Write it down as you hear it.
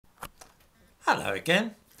Hello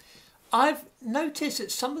again. I've noticed that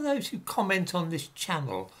some of those who comment on this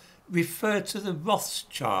channel refer to the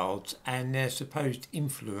Rothschilds and their supposed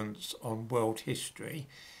influence on world history.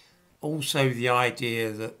 Also the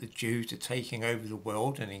idea that the Jews are taking over the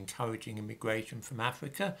world and encouraging immigration from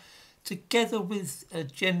Africa, together with a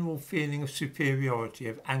general feeling of superiority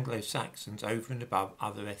of Anglo-Saxons over and above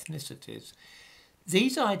other ethnicities.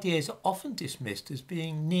 These ideas are often dismissed as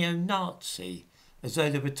being neo-Nazi, as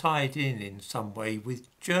though they were tied in some way with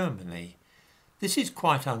Germany. This is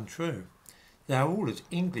quite untrue. They are all as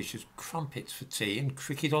English as crumpets for tea and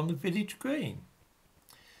cricket on the village green.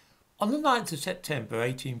 On the 9th of September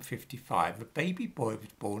 1855, a baby boy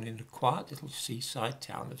was born in the quiet little seaside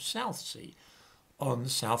town of Southsea on the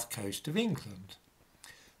south coast of England.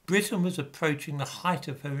 Britain was approaching the height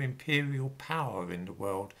of her imperial power in the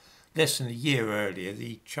world. Less than a year earlier,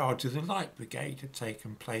 the charge of the Light Brigade had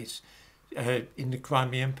taken place in the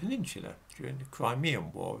Crimean Peninsula during the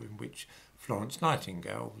Crimean War, in which Florence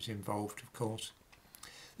Nightingale was involved, of course.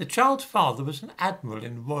 The child's father was an admiral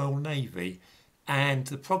in the Royal Navy, and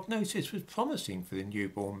the prognosis was promising for the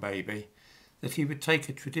newborn baby, that he would take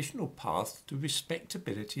a traditional path to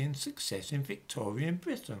respectability and success in Victorian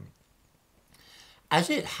Britain. As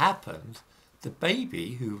it happened, the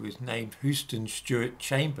baby, who was named Houston Stewart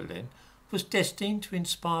Chamberlain, was destined to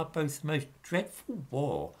inspire both the most dreadful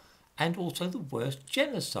war and also the worst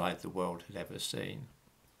genocide the world had ever seen.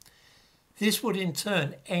 This would in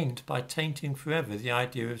turn end by tainting forever the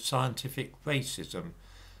idea of scientific racism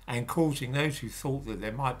and causing those who thought that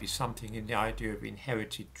there might be something in the idea of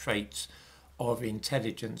inherited traits of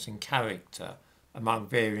intelligence and character among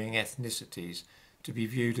varying ethnicities to be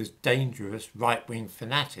viewed as dangerous right-wing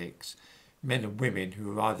fanatics, men and women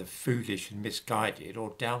who were either foolish and misguided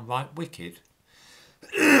or downright wicked.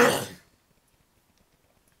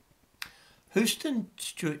 Houston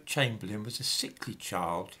Stewart Chamberlain was a sickly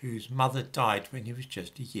child whose mother died when he was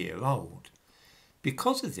just a year old.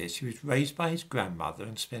 Because of this, he was raised by his grandmother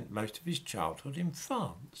and spent most of his childhood in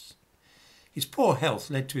France. His poor health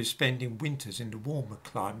led to his spending winters in the warmer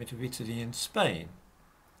climate of Italy and Spain.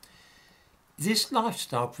 This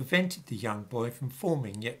lifestyle prevented the young boy from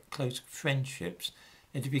forming yet close friendships,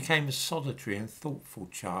 and he became a solitary and thoughtful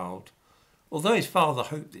child. Although his father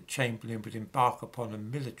hoped that Chamberlain would embark upon a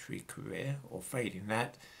military career, or failing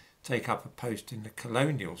that, take up a post in the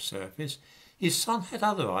colonial service, his son had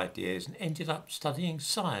other ideas and ended up studying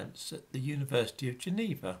science at the University of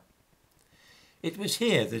Geneva. It was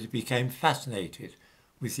here that he became fascinated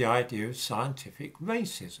with the idea of scientific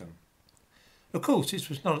racism. Of course, this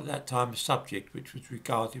was not at that time a subject which was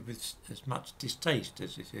regarded with as much distaste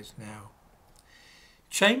as it is now.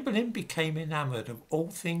 Chamberlain became enamoured of all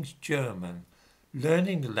things German,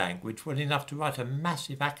 learning the language well enough to write a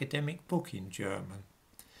massive academic book in German.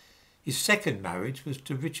 His second marriage was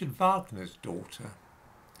to Richard Wagner's daughter.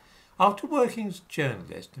 After working as a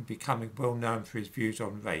journalist and becoming well known for his views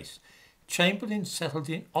on race, Chamberlain settled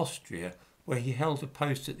in Austria, where he held a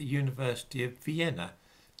post at the University of Vienna,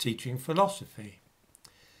 teaching philosophy.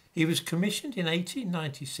 He was commissioned in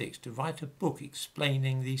 1896 to write a book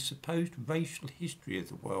explaining the supposed racial history of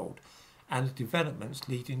the world and the developments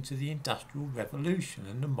leading to the Industrial Revolution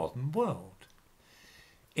and the modern world.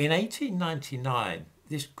 In 1899,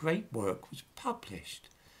 this great work was published.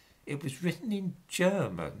 It was written in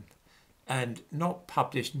German and not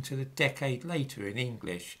published until a decade later in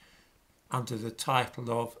English under the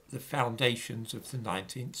title of The Foundations of the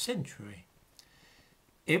 19th Century.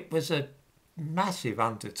 It was a massive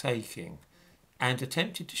undertaking and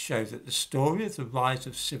attempted to show that the story of the rise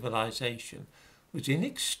of civilization was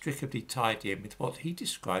inextricably tied in with what he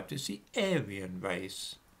described as the Aryan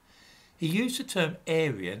race. He used the term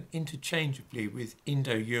Aryan interchangeably with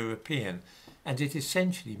Indo-European, and it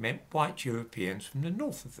essentially meant white Europeans from the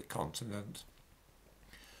north of the continent.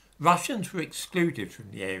 Russians were excluded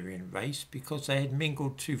from the Aryan race because they had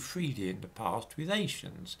mingled too freely in the past with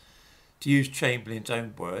Asians. To use Chamberlain's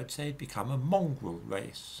own words, they had become a mongrel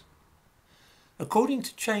race. According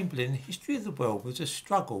to Chamberlain, the history of the world was a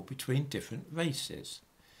struggle between different races.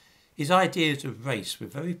 His ideas of race were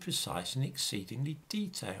very precise and exceedingly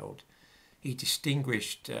detailed. He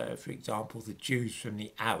distinguished, for example, the Jews from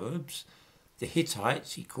the Arabs. The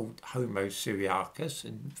Hittites he called Homo Syriacus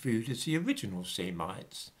and viewed as the original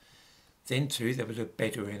Semites. Then too there were the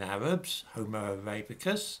Bedouin Arabs, Homo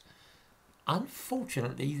Arabicus.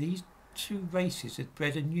 Unfortunately, these two races had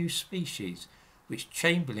bred a new species, which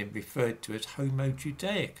Chamberlain referred to as Homo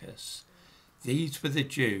Judaicus. These were the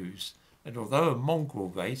Jews, and although a mongrel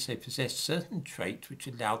race, they possessed certain traits which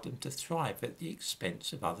allowed them to thrive at the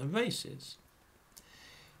expense of other races.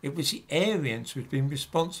 It was the Aryans who had been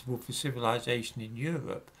responsible for civilization in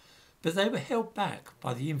Europe, but they were held back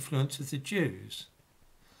by the influence of the Jews.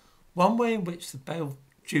 One way in which the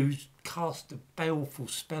Jews cast a baleful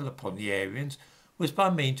spell upon the Aryans was by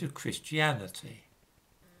means of Christianity.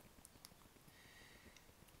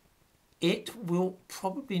 It will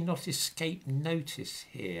probably not escape notice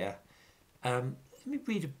here. Let me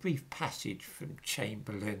read a brief passage from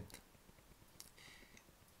Chamberlain.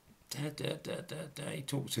 He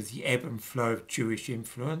talks of the ebb and flow of Jewish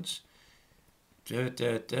influence.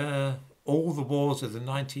 All the wars of the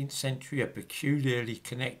 19th century are peculiarly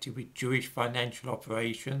connected with Jewish financial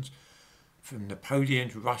operations, from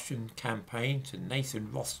Napoleon's Russian campaign to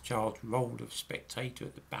Nathan Rothschild's role of spectator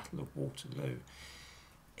at the Battle of Waterloo.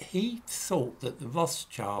 He thought that the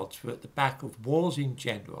Rothschilds were at the back of wars in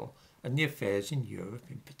general and the affairs in Europe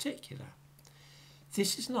in particular.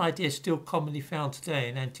 This is an idea still commonly found today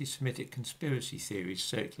in anti-Semitic conspiracy theories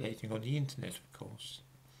circulating on the internet, of course.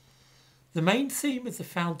 The main theme of the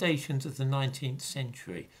foundations of the 19th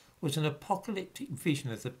century was an apocalyptic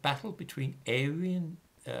vision of the battle between Aryan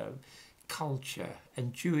culture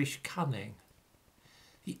and Jewish cunning.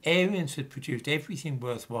 The Aryans had produced everything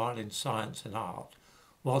worthwhile in science and art,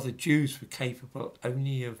 while the Jews were capable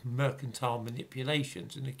only of mercantile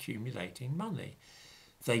manipulations and accumulating money.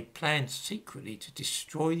 They planned secretly to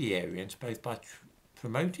destroy the Aryans both by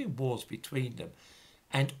promoting wars between them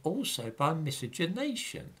and also by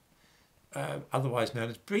miscegenation, otherwise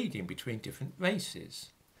known as breeding between different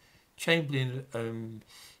races. Chamberlain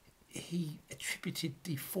he attributed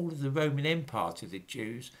the fall of the Roman Empire to the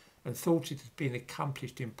Jews and thought it had been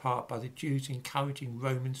accomplished in part by the Jews encouraging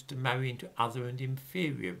Romans to marry into other and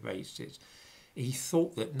inferior races. He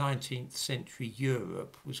thought that 19th century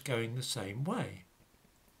Europe was going the same way.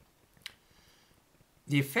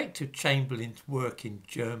 The effect of Chamberlain's work in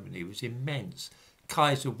Germany was immense.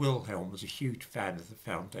 Kaiser Wilhelm was a huge fan of the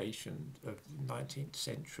foundation of the 19th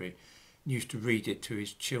century and used to read it to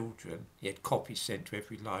his children. He had copies sent to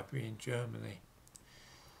every library in Germany.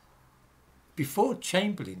 Before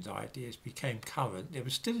Chamberlain's ideas became current, there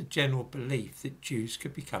was still a general belief that Jews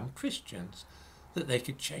could become Christians, that they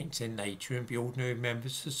could change their nature and be ordinary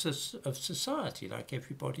members of society like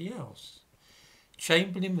everybody else.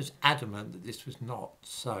 Chamberlain was adamant that this was not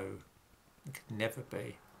so. It could never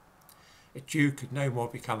be. A Jew could no more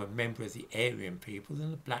become a member of the Aryan people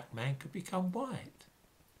than a black man could become white.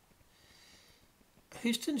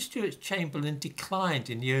 Houston Stewart Chamberlain declined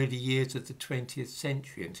in the early years of the 20th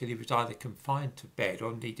century until he was either confined to bed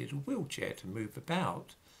or needed a wheelchair to move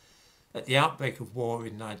about. At the outbreak of war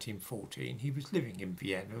in 1914, he was living in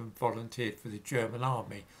Vienna and volunteered for the German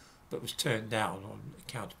army, but was turned down on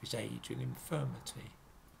account of his age and infirmity.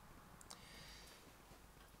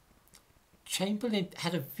 Chamberlain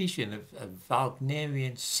had a vision of a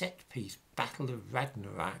Wagnerian set-piece battle of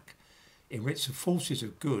Ragnarok, in which the forces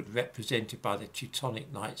of good, represented by the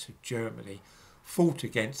Teutonic Knights of Germany, fought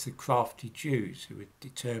against the crafty Jews who were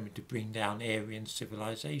determined to bring down Aryan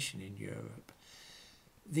civilization in Europe.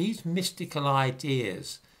 These mystical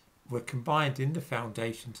ideas were combined in the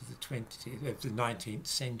foundations of the 19th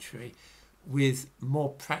century with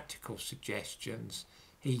more practical suggestions.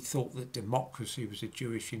 He thought that democracy was a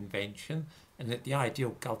Jewish invention and that the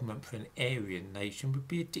ideal government for an Aryan nation would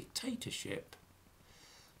be a dictatorship.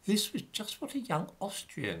 This was just what a young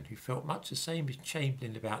Austrian who felt much the same as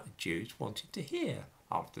Chamberlain about the Jews wanted to hear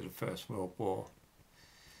after the First World War.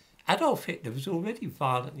 Adolf Hitler was already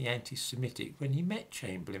violently anti-Semitic when he met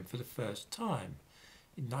Chamberlain for the first time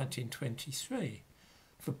in 1923.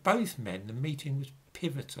 For both men, the meeting was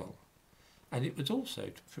pivotal, and it was also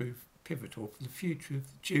to prove pivotal for the future of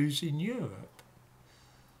the Jews in Europe.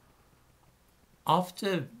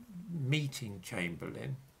 After meeting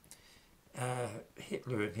Chamberlain,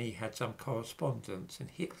 Hitler and he had some correspondence, and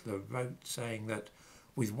Hitler wrote saying that,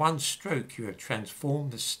 "With one stroke you have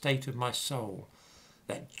transformed the state of my soul.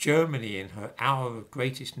 That Germany in her hour of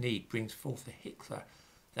greatest need brings forth a Hitler,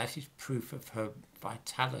 that is proof of her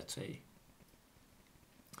vitality."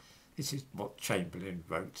 This is what Chamberlain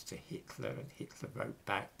wrote to Hitler, and Hitler wrote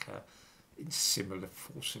back in similar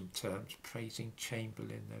fulsome terms, praising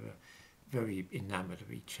Chamberlain. They were very enamoured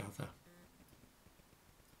of each other.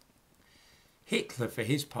 Hitler, for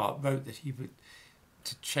his part, wrote that he would,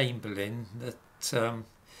 to Chamberlain, that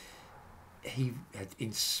he had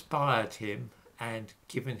inspired him and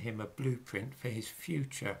given him a blueprint for his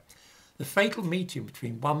future. The fatal meeting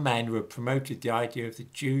between one man who had promoted the idea of the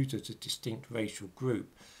Jews as a distinct racial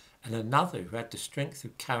group and another who had the strength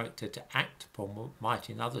of character to act upon what might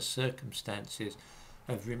in other circumstances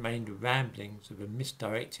have remained the ramblings of a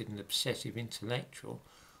misdirected and obsessive intellectual,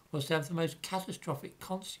 was to have the most catastrophic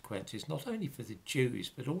consequences, not only for the Jews,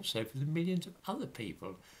 but also for the millions of other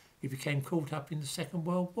people who became caught up in the Second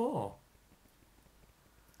World War.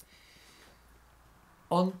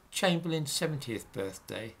 On Chamberlain's 70th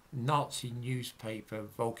birthday, Nazi newspaper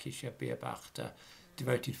Völkischer Beobachter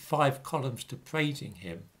devoted 5 columns to praising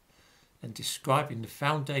him and describing the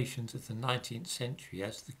foundations of the 19th century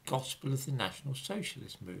as the gospel of the National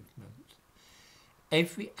Socialist movement.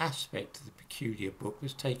 Every aspect of the peculiar book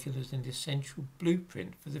was taken as an essential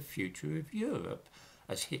blueprint for the future of Europe,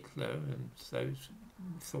 as Hitler and those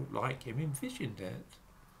who thought like him envisioned it.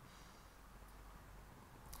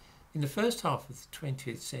 In the first half of the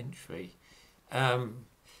 20th century,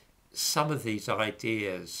 some of these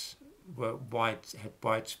ideas had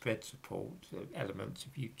widespread support, elements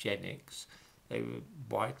of eugenics. They were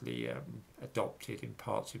widely adopted in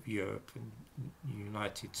parts of Europe and the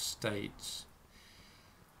United States.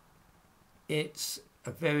 It's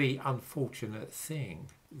a very unfortunate thing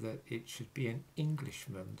that it should be an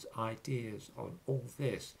Englishman's ideas on all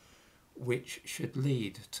this which should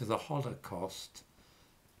lead to the Holocaust.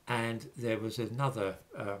 And there was another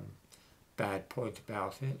bad point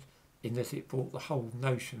about it, in that it brought the whole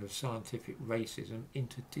notion of scientific racism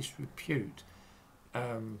into disrepute,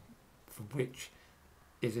 from which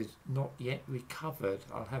it is not yet recovered.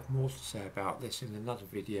 I'll have more to say about this in another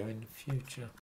video in the future.